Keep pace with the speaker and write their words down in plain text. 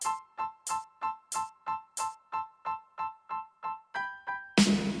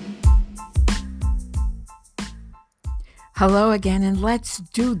Hello again, and let's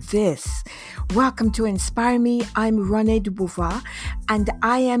do this. Welcome to Inspire Me. I'm Renee Dubois, and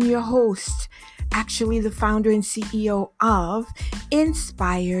I am your host, actually the founder and CEO of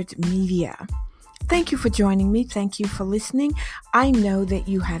Inspired Media. Thank you for joining me. Thank you for listening. I know that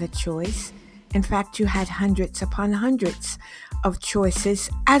you had a choice. In fact, you had hundreds upon hundreds of choices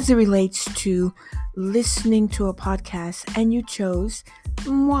as it relates to listening to a podcast, and you chose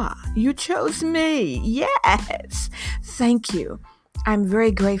moi. You chose me. Yes. Thank you. I'm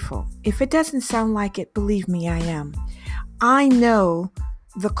very grateful. If it doesn't sound like it, believe me, I am. I know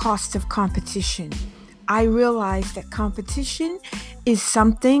the cost of competition. I realize that competition is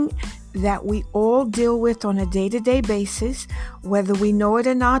something that we all deal with on a day-to-day basis, whether we know it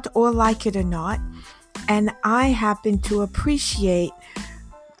or not or like it or not. And I happen to appreciate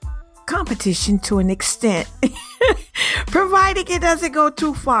competition to an extent. Providing it doesn't go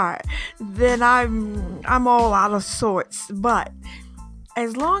too far, then I'm all out of sorts. But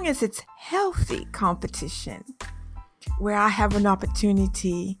as long as it's healthy competition, where I have an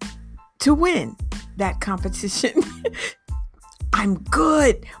opportunity to win that competition, I'm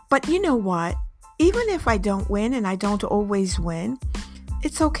good. But you know what? Even if I don't win, and I don't always win,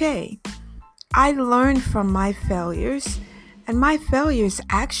 it's okay. I learn from my failures, and my failures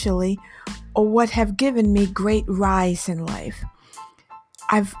actually are what have given me great rise in life.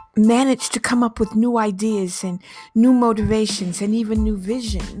 I've managed to come up with new ideas and new motivations and even new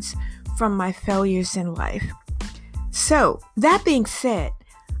visions from my failures in life. So, that being said,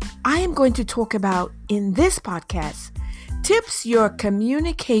 I am going to talk about in this podcast tips your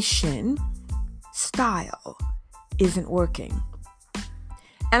communication style isn't working.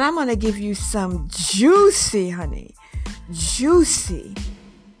 And I'm going to give you some juicy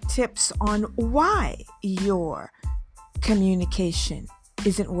tips on why your communication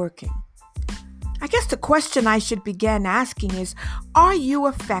isn't working. I guess the question I should begin asking is, are you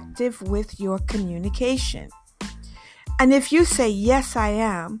effective with your communication? And if you say, yes, I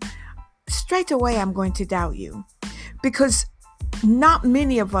am, straight away I'm going to doubt you, because not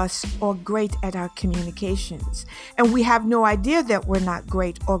many of us are great at our communications, and we have no idea that we're not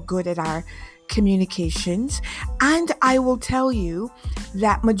great or good at our communications. And I will tell you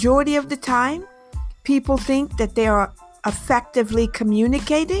that majority of the time, people think that they are effectively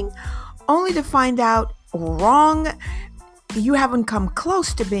communicating, only to find out wrong. You haven't come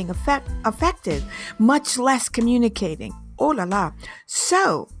close to being effective, much less communicating. Oh la la.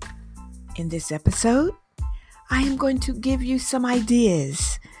 So, in this episode, I am going to give you some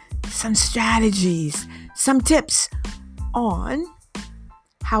ideas, some strategies, some tips on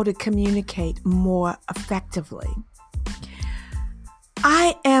how to communicate more effectively.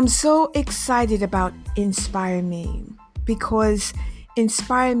 I am so excited about Inspire Me because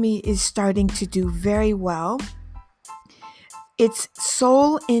Inspire Me is starting to do very well. Its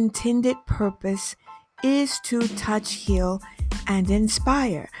sole intended purpose is to touch, heal, and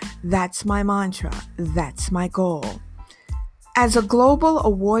inspire. That's my mantra. That's my goal. As a global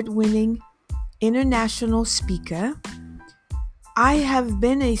award-winning international speaker, I have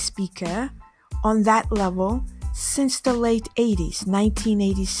been a speaker on that level since the late 80s,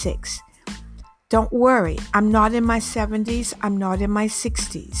 1986. Don't worry, I'm not in my 70s, I'm not in my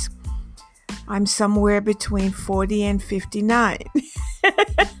 60s. I'm somewhere between 40 and 59.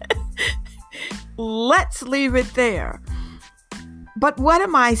 Let's leave it there. But what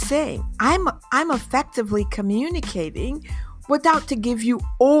am I saying? I'm effectively communicating without to give you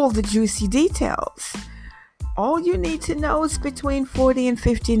all the juicy details. All you need to know is between 40 and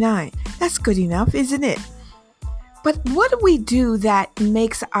 59. That's good enough, isn't it? But what do we do that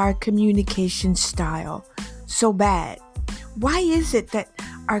makes our communication style so bad? Why is it that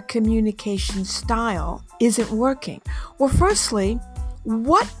our communication style isn't working? Well, firstly,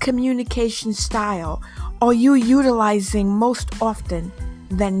 what communication style are you utilizing most often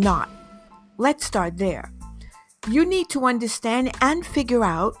than not? Let's start there. You need to understand and figure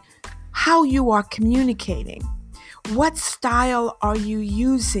out how you are communicating. What style are you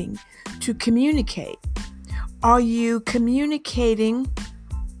using to communicate? Are you communicating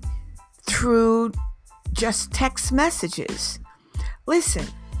through just text messages? Listen,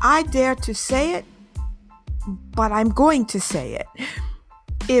 I dare to say it, but I'm going to say it.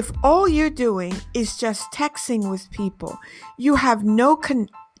 If all you're doing is just texting with people, you have no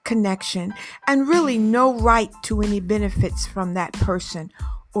connection and really no right to any benefits from that person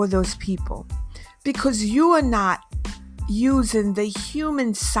or those people, because you are not using the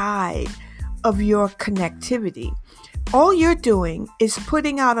human side of your connectivity. All you're doing is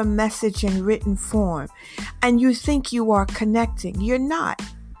putting out a message in written form, and you think you are connecting. You're not.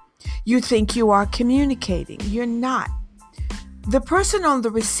 You think you are communicating. You're not. the person on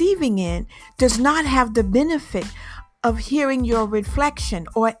the receiving end does not have the benefit of hearing your reflection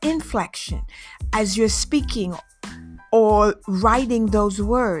or inflection as you're speaking or writing those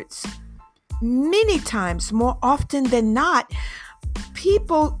words. Many times, more often than not,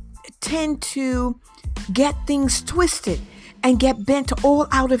 people tend to get things twisted and get bent all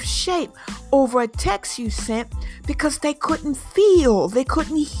out of shape over a text you sent because they couldn't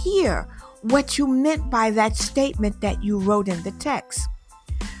hear what you meant by that statement that you wrote in the text.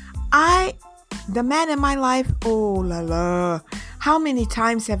 The man in my life, oh la la, how many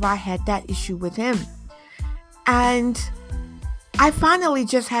times have I had that issue with him? And I finally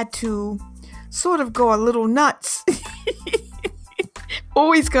just had to sort of go a little nuts.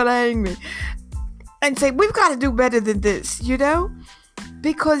 Always gonna hang me. And say, we've got to do better than this,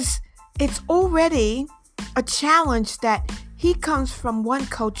 because it's already a challenge that he comes from one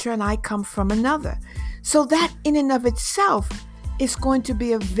culture and I come from another. So that in and of itself is going to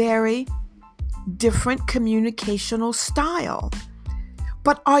be a very different communicational style.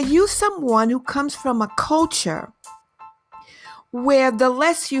 But are you someone who comes from a culture where the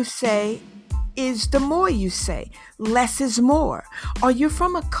less you say is the more you say? Less is more. Are you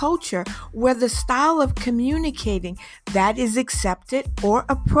from a culture where the style of communicating that is accepted or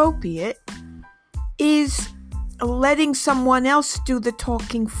appropriate is letting someone else do the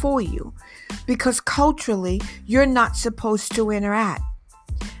talking for you? Because culturally, you're not supposed to interact.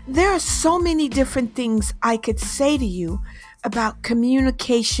 There are so many different things I could say to you about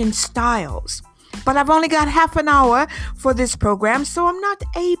communication styles, but I've only got half an hour for this program, so I'm not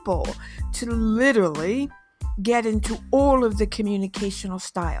able to literally get into all of the communicational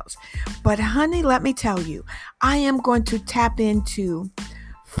styles. But honey, let me tell you, I am going to tap into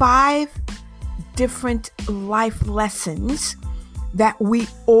 5 different life lessons that we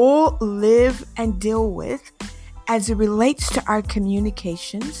all live and deal with as it relates to our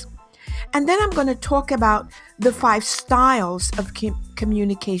communications. And then I'm going to talk about the 5 styles of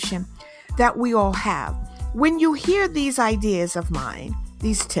communication that we all have. When you hear these ideas of mine,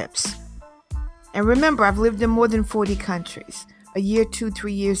 these tips, and remember, I've lived in more than 40 countries, a year, 2,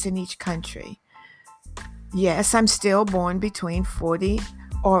 3 years in each country. Yes, I'm still born between 40,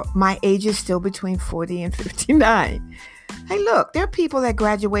 or my age is still between 40 and 59. Hey, look, there are people that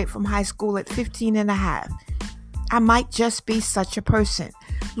graduate from high school at 15 and a half. I might just be such a person.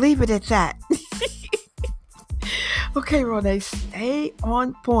 Leave it at that. Okay, Renee, stay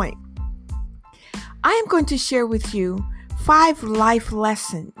on point. I am going to share with you 5 life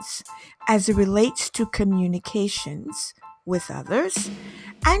lessons as it relates to communications with others.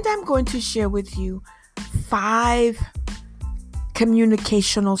 And I'm going to share with you 5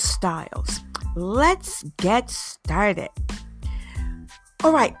 communicational styles. Let's get started.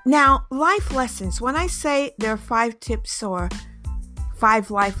 All right, now life lessons. When I say there are 5 tips or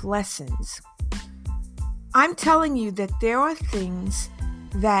 5 life lessons, I'm telling you that there are things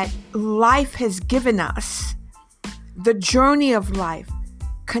that life has given us. The journey of life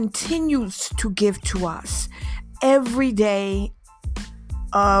continues to give to us every day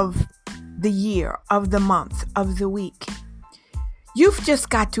of the year, of the month, of the week. You've just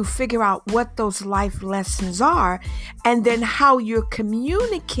got to figure out what those life lessons are and then how you're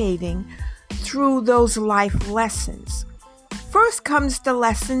communicating through those life lessons. First comes the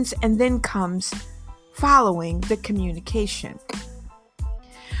lessons and then comes following the communication.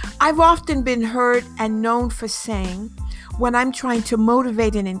 I've often been heard and known for saying, when I'm trying to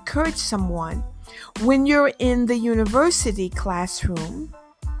motivate and encourage someone, when you're in the university classroom,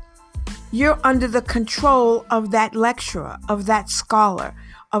 you're under the control of that lecturer, of that scholar,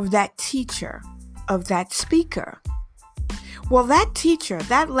 of that teacher, of that speaker. Well, that teacher,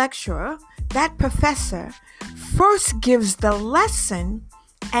 that lecturer, that professor first gives the lesson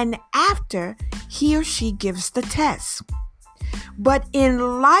and after he or she gives the test. But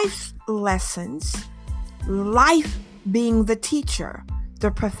in life lessons, life being the teacher,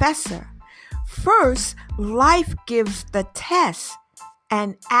 the professor, first life gives the test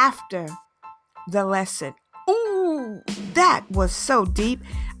and after the lesson. Ooh, that was so deep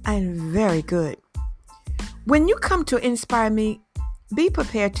and very good. When you come to Inspire Me, be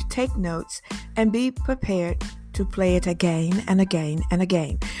prepared to take notes and be prepared to play it again and again and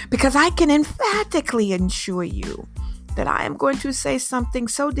again, because I can emphatically assure you that I am going to say something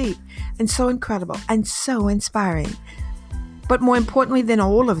so deep and so incredible and so inspiring. But more importantly than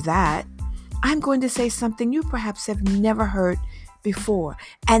all of that, I'm going to say something you perhaps have never heard before,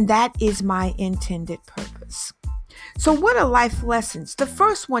 and that is my intended purpose. So what are life lessons? The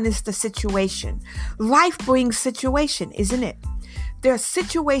first one is the situation. Life brings situation, isn't it? There are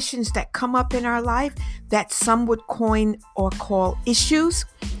situations that come up in our life that some would coin or call issues,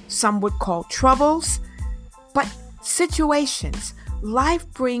 some would call troubles, but situations. Life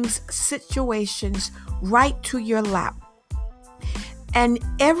brings situations right to your lap. And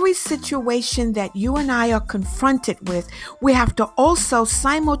every situation that you and I are confronted with, we have to also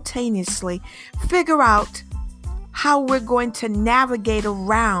simultaneously figure out how we're going to navigate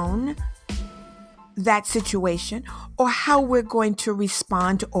around that situation, or how we're going to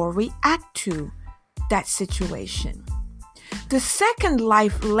respond or react to that situation. The second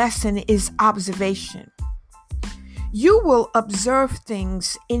life lesson is observation. You will observe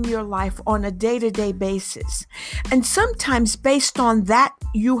things in your life on a day-to-day basis. And sometimes based on that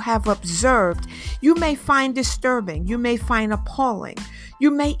you have observed, you may find disturbing, you may find appalling,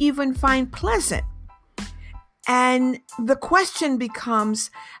 you may even find pleasant. And the question becomes,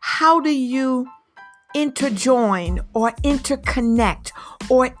 how do you interjoin or interconnect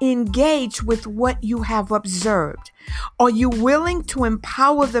or engage with what you have observed? Are you willing to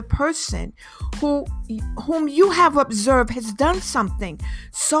empower the person whom you have observed has done something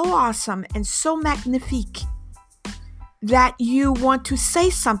so awesome and so magnifique that you want to say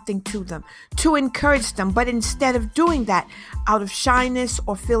something to them, to encourage them, but instead of doing that out of shyness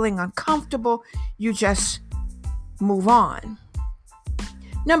or feeling uncomfortable, you just move on?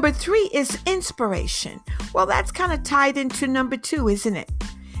 Number 3 is inspiration. Well, that's kind of tied into number 2, isn't it?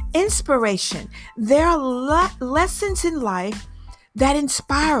 Inspiration. There are lessons in life that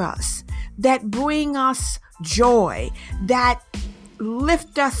inspire us, that bring us joy, that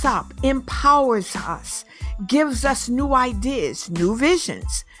lift us up, empowers us, gives us new ideas, new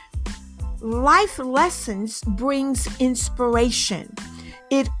visions. Life lessons brings inspiration.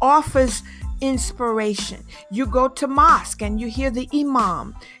 It offers inspiration. You go to mosque and you hear the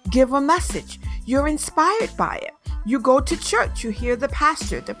imam give a message. You're inspired by it. You go to church, you hear the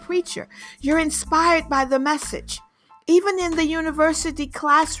pastor, the preacher. You're inspired by the message. Even in the university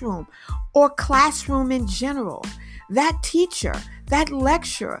classroom or classroom in general, that teacher, that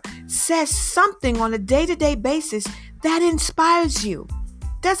lecturer says something on a day-to-day basis that inspires you.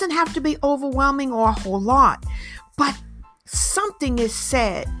 Doesn't have to be overwhelming or a whole lot, but something is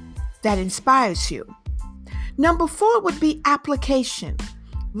said that inspires you. Number 4 would be application.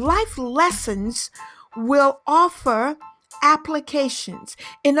 Life lessons will offer applications.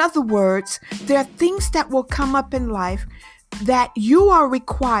 In other words, there are things that will come up in life that you are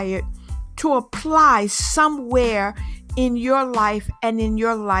required to apply somewhere in your life and in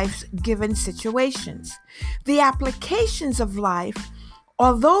your life's given situations. The applications of life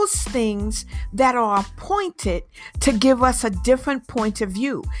are those things that are appointed to give us a different point of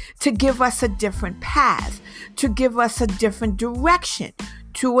view, to give us a different path, to give us a different direction,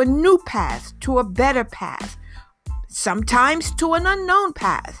 to a new path, to a better path, sometimes to an unknown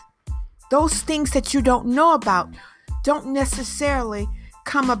path. Those things that you don't know about don't necessarily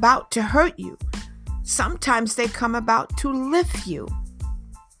come about to hurt you. Sometimes they come about to lift you.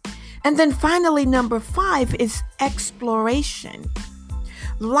 And then finally, number 5 is exploration.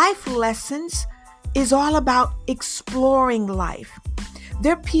 Life lessons is all about exploring life.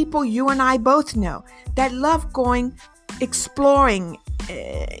 There are people you and I both know that love going exploring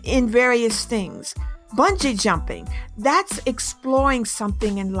in various things. Bungee jumping, that's exploring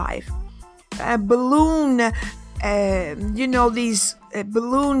something in life. Balloon, these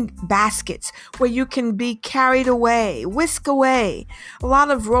balloon baskets where you can be carried away, whisk away. A lot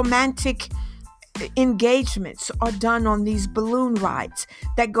of romantic engagements are done on these balloon rides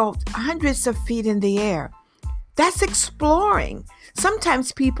that go hundreds of feet in the air. That's exploring.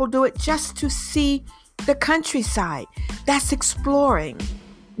 Sometimes people do it just to see the countryside. That's exploring.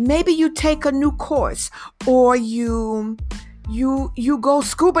 Maybe you take a new course, or you go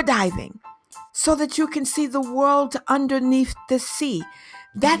scuba diving so that you can see the world underneath the sea.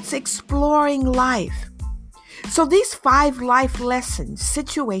 That's exploring life. So these 5 life lessons: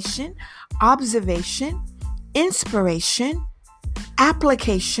 situation, observation, inspiration,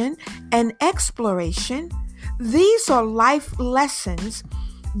 application, and exploration, these are life lessons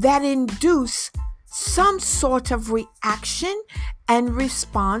that induce some sort of reaction and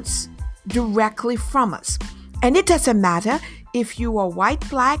response directly from us. And it doesn't matter if you are white,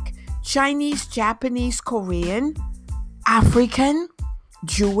 black, Chinese, Japanese, Korean, African,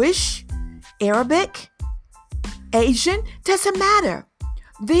 Jewish, Arabic, Asian, doesn't matter.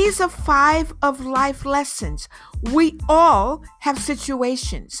 These are 5 of life lessons. We all have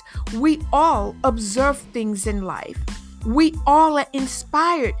situations. We all observe things in life. We all are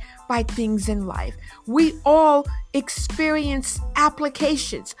inspired by things in life. We all experience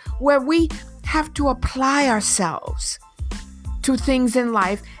applications where we have to apply ourselves. to things in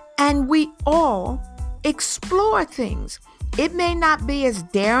life, and we all explore things. It may not be as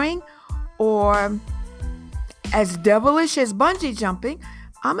daring or as devilish as bungee jumping.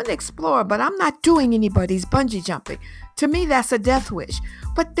 I'm an explorer, but I'm not doing anybody's bungee jumping. To me, that's a death wish.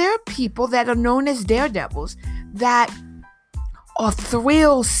 But there are people that are known as daredevils that are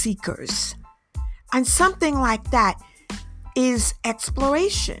thrill seekers. And something like that is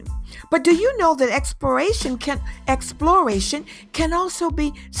exploration. But do you know that exploration can also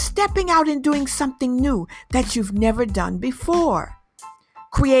be stepping out and doing something new that you've never done before?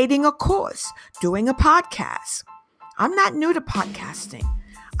 Creating a course, doing a podcast. I'm not new to podcasting.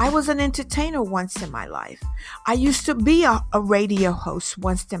 I was an entertainer once in my life. I used to be a radio host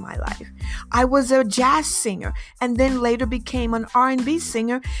once in my life. I was a jazz singer and then later became an R&B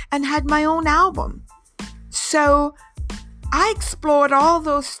singer and had my own album. So I explored all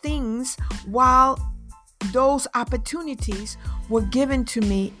those things while those opportunities were given to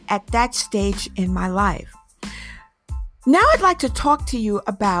me at that stage in my life. Now I'd like to talk to you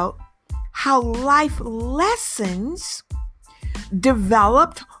about how life lessons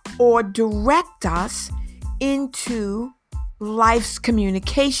developed or direct us into life's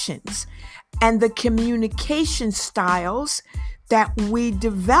communications and the communication styles that we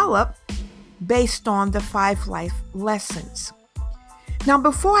develop based on the 5 life lessons. Now,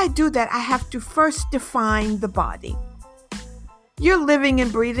 before I do that, I have to first define the body. You're living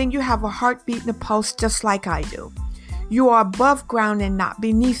and breathing. You have a heartbeat and a pulse just like I do. You are above ground and not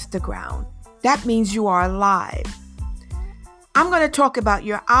beneath the ground. That means you are alive. I'm going to talk about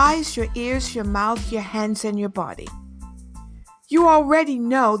your eyes, your ears, your mouth, your hands, and your body. You already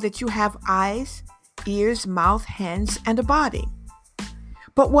know that you have eyes, ears, mouth, hands, and a body.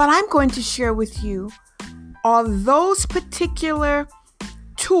 But what I'm going to share with you are those particular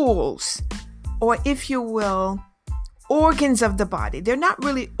tools, or if you will, organs of the body. They're not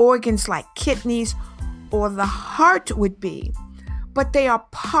really organs like kidneys or the heart would be, but they are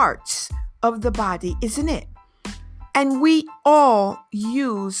parts of the body, isn't it? And we all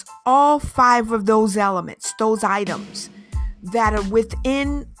use all 5 of those elements, those items that are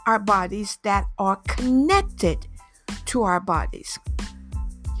within our bodies that are connected to our bodies.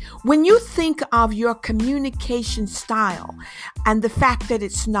 When you think of your communication style and the fact that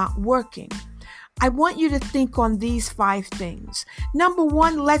it's not working, I want you to think on these 5 things. Number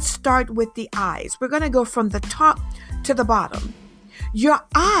 1, let's start with the eyes. We're going to go from the top to the bottom. Your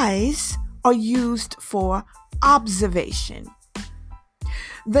eyes are used for observation.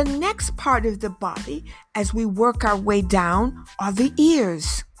 The next part of the body, as we work our way down, are the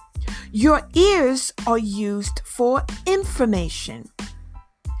ears. Your ears are used for information.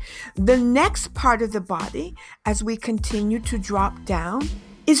 The next part of the body, as we continue to drop down,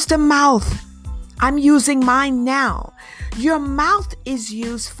 is the mouth. I'm using mine now. Your mouth is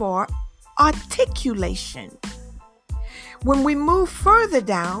used for articulation. When we move further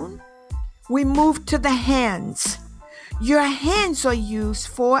down, we move to the hands. Your hands are used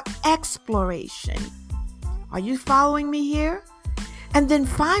for exploration. Are you following me here? And then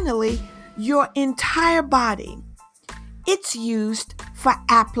finally, your entire body. It's used for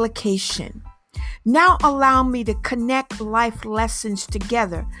application. Now allow me to connect life lessons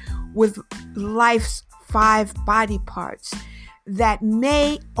together with life's 5 body parts that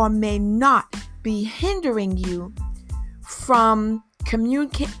may or may not be hindering you from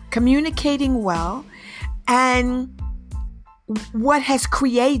communicating well and what has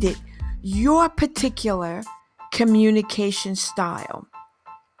created your particular communication style.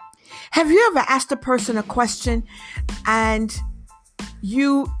 Have you ever asked a person a question and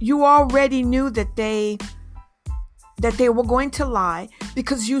you already knew that they were going to lie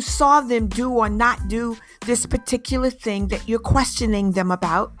because you saw them do or not do this particular thing that you're questioning them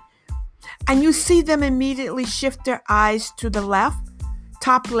about, and you see them immediately shift their eyes to the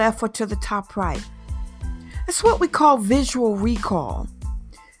top left or to the top right? That's what we call visual recall.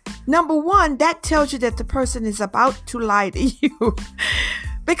 Number 1, that tells you that the person is about to lie to you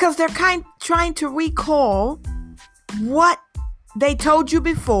because they're trying to recall what they told you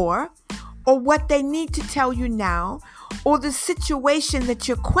before or what they need to tell you now or the situation that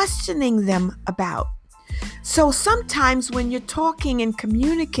you're questioning them about. So sometimes when you're talking and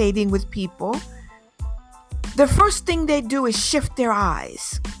communicating with people, the first thing they do is shift their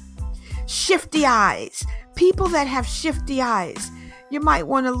eyes. Shifty eyes. People that have shifty eyes, you might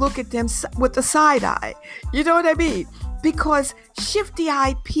want to look at them with a side eye. You know what I mean? Because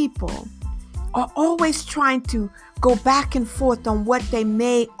shifty-eyed people are always trying to go back and forth on what they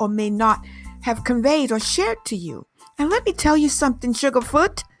may or may not have conveyed or shared to you. And let me tell you something,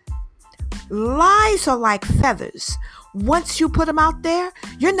 Sugarfoot. Lies are like feathers. once you put them out there,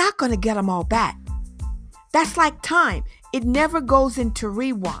 you're not going to get them all back. That's like time. It never goes into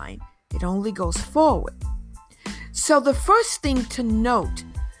rewind. It only goes forward. So the first thing to note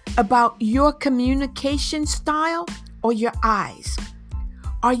about your communication style or your eyes,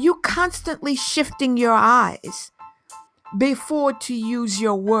 are you constantly shifting your eyes before to use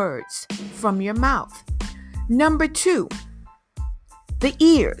your words from your mouth? Number 2, the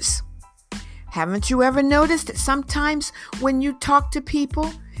ears. Haven't you ever noticed that sometimes when you talk to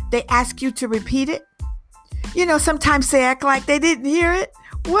people, they ask you to repeat it? You know, sometimes they act like they didn't hear it.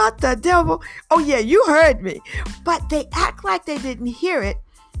 What the devil? Oh yeah, you heard me. But they act like they didn't hear it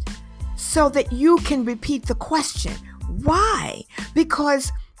so that you can repeat the question. Why?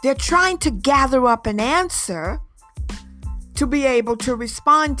 Because they're trying to gather up an answer to be able to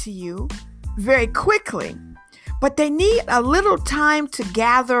respond to you very quickly. But they need a little time to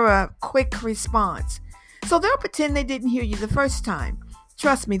gather a quick response. So they'll pretend they didn't hear you the first time.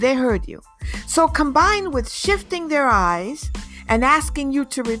 Trust me, they heard you. So combined with shifting their eyes and asking you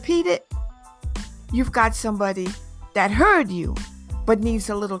to repeat it, you've got somebody that heard you but needs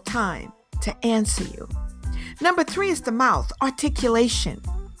a little time to answer you. Number 3 is the mouth, articulation.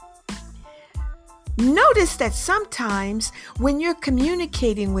 Notice that sometimes when you're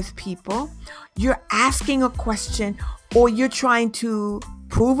communicating with people, you're asking a question or you're trying to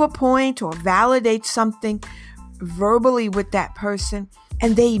prove a point or validate something verbally with that person,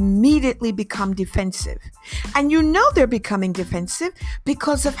 and they immediately become defensive. And you know they're becoming defensive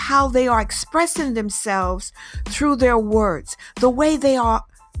because of how they are expressing themselves through their words, the way they are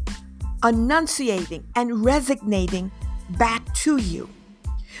enunciating and resonating back to you.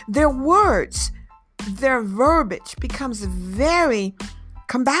 Their words, their verbiage becomes very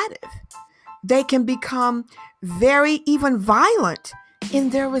combative. They can become very even violent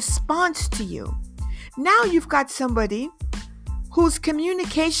in their response to you. Now you've got somebody whose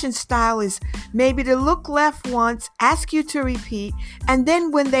communication style is maybe to look left once, ask you to repeat, and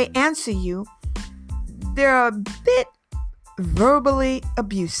then when they answer you, they're a bit verbally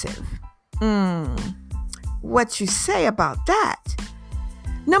abusive. What you say about that?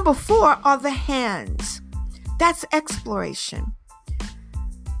 Number 4 are the hands. That's exploration.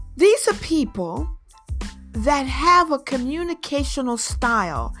 These are people that have a communicational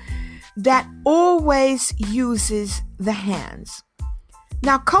style that always uses the hands.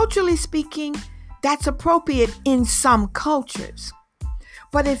 Now, culturally speaking, that's appropriate in some cultures.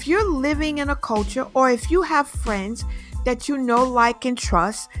 But if you're living in a culture or if you have friends that you know, like, and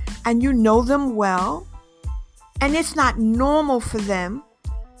trust, and you know them well, and it's not normal for them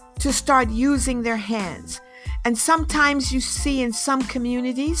to start using their hands. And sometimes you see in some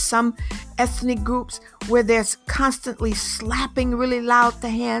communities, some ethnic groups, where there's constantly slapping really loud the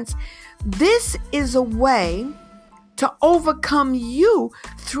hands. This is a way to overcome you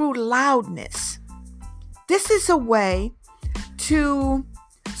through loudness. This is a way to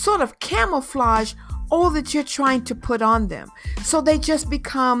sort of camouflage all that you're trying to put on them. So they just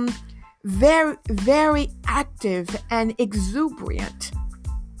become very, very active and exuberant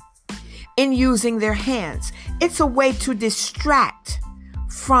in using their hands. It's a way to distract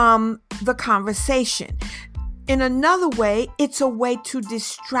from the conversation. In another way, it's a way to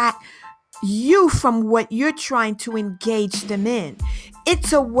distract you from what you're trying to engage them in.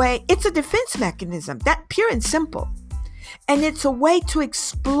 It's a defense mechanism, that pure and simple. And it's a way to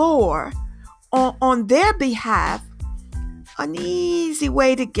explore on their behalf an easy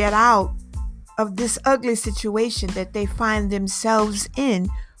way to get out of this ugly situation that they find themselves in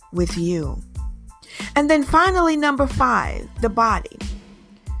with you. And then finally, number 5, the body.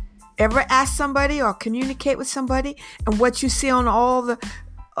 Ever ask somebody or communicate with somebody and what you see on all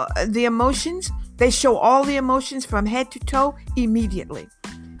the emotions? They show all the emotions from head to toe immediately.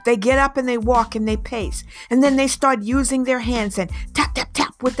 They get up and they walk and they pace. And then they start using their hands and tap, tap,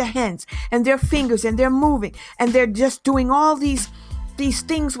 tap with the hands and their fingers, and they're moving and they're just doing all these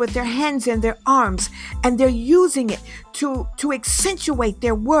things with their hands and their arms, and they're using it to accentuate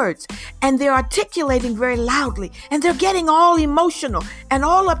their words, and they're articulating very loudly, and they're getting all emotional and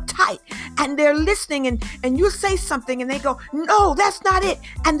all uptight, and they're listening, and you say something and they go, no, that's not it,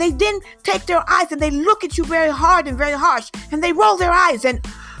 and they then take their eyes and they look at you very hard and very harsh, and they roll their eyes and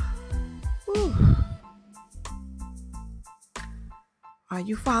Are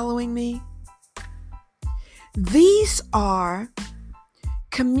you following me? These are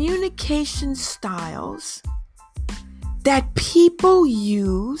communication styles that people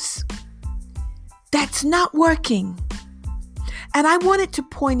use that's not working. And I wanted to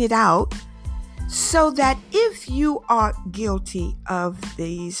point it out so that if you are guilty of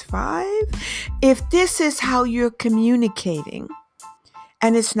these 5, if this is how you're communicating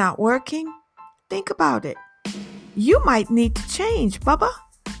and it's not working, think about it. You might need to change, Bubba.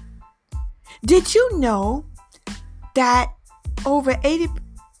 Did you know that over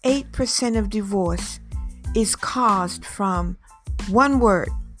 88% of divorce is caused from one word,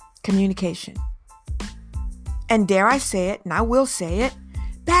 communication? And dare I say it, and I will say it,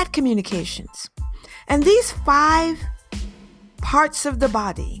 bad communications. And these 5 parts of the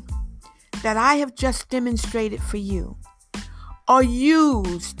body that I have just demonstrated for you are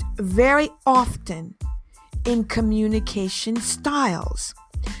used very often in communication styles.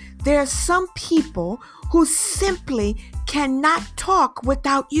 There are some people who simply cannot talk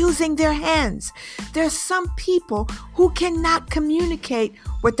without using their hands. There are some people who cannot communicate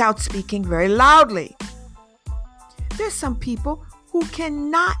without speaking very loudly. There are some people who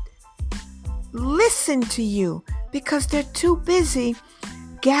cannot listen to you because they're too busy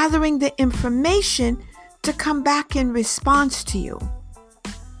gathering the information to come back in response to you.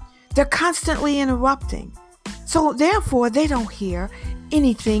 They're constantly interrupting. So therefore, they don't hear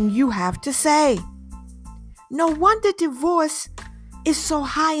anything you have to say. No wonder divorce is so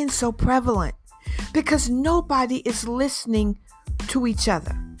high and so prevalent, because nobody is listening to each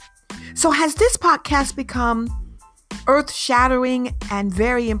other. So has this podcast become earth-shattering and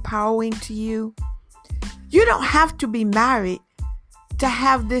very empowering to you? You don't have to be married to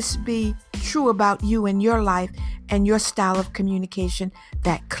have this be true about you and your life and your style of communication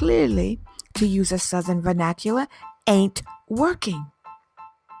that clearly, to use a Southern vernacular, ain't working.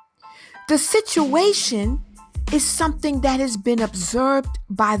 The situation is something that has been observed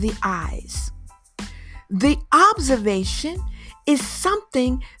by the eyes. The observation is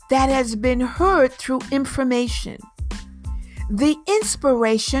something that has been heard through information. The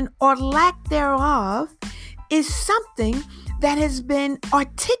inspiration or lack thereof is something that has been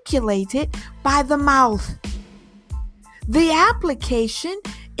articulated by the mouth. The application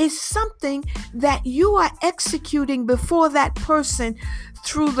is something that you are executing before that person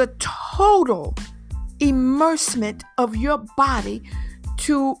through the total immersement of your body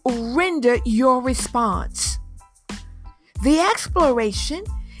to render your response. The exploration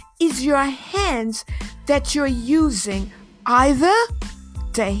is your hands that you're using either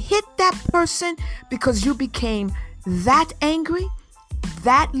to hit that person because you became that angry,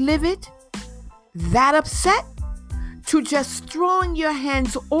 that livid, that upset, to just throwing your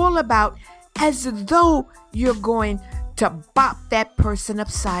hands all about as though you're going to bop that person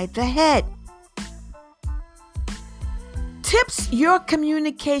upside the head. Tips your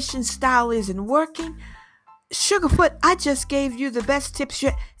communication style isn't working. Sugarfoot, I just gave you the best tips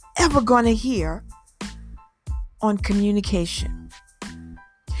you're ever going to hear on communication.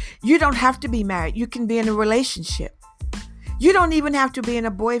 You don't have to be married. You can be in a relationship. You don't even have to be in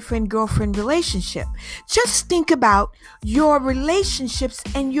a boyfriend-girlfriend relationship. Just think about your relationships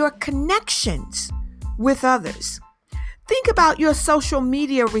and your connections with others. Think about your social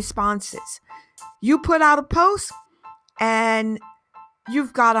media responses. You put out a post and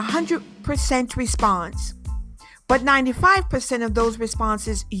you've got 100% response, but 95% of those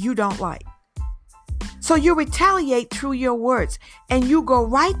responses you don't like. So you retaliate through your words and you go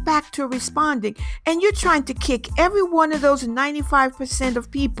right back to responding, and you're trying to kick every one of those 95%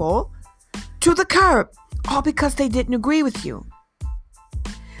 of people to the curb, all because they didn't agree with you.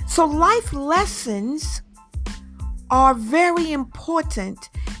 So life lessons are very important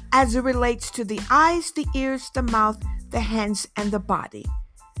as it relates to the eyes, the ears, the mouth, the hands, and the body.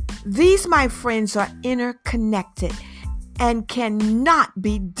 These, my friends, are interconnected and cannot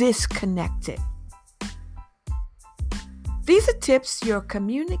be disconnected. These are tips your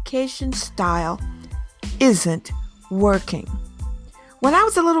communication style isn't working. When I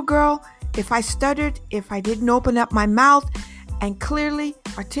was a little girl, if I stuttered, if I didn't open up my mouth and clearly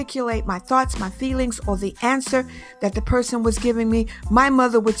articulate my thoughts, my feelings, or the answer that the person was giving me, my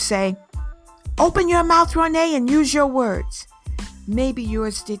mother would say, "Open your mouth, Renee, and use your words." Maybe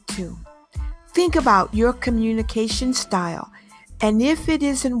yours did too. Think about your communication style, and if it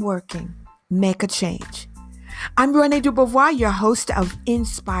isn't working, make a change. I'm Renee Dubois, your host of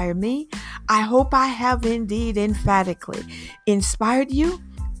Inspire Me. I hope I have indeed emphatically inspired you.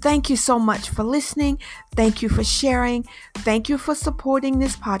 Thank you so much for listening. Thank you for sharing. Thank you for supporting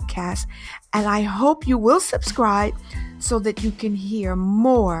this podcast. And I hope you will subscribe so that you can hear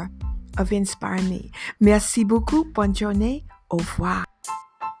more of Inspire Me. Merci beaucoup. Bonne journée. Au revoir.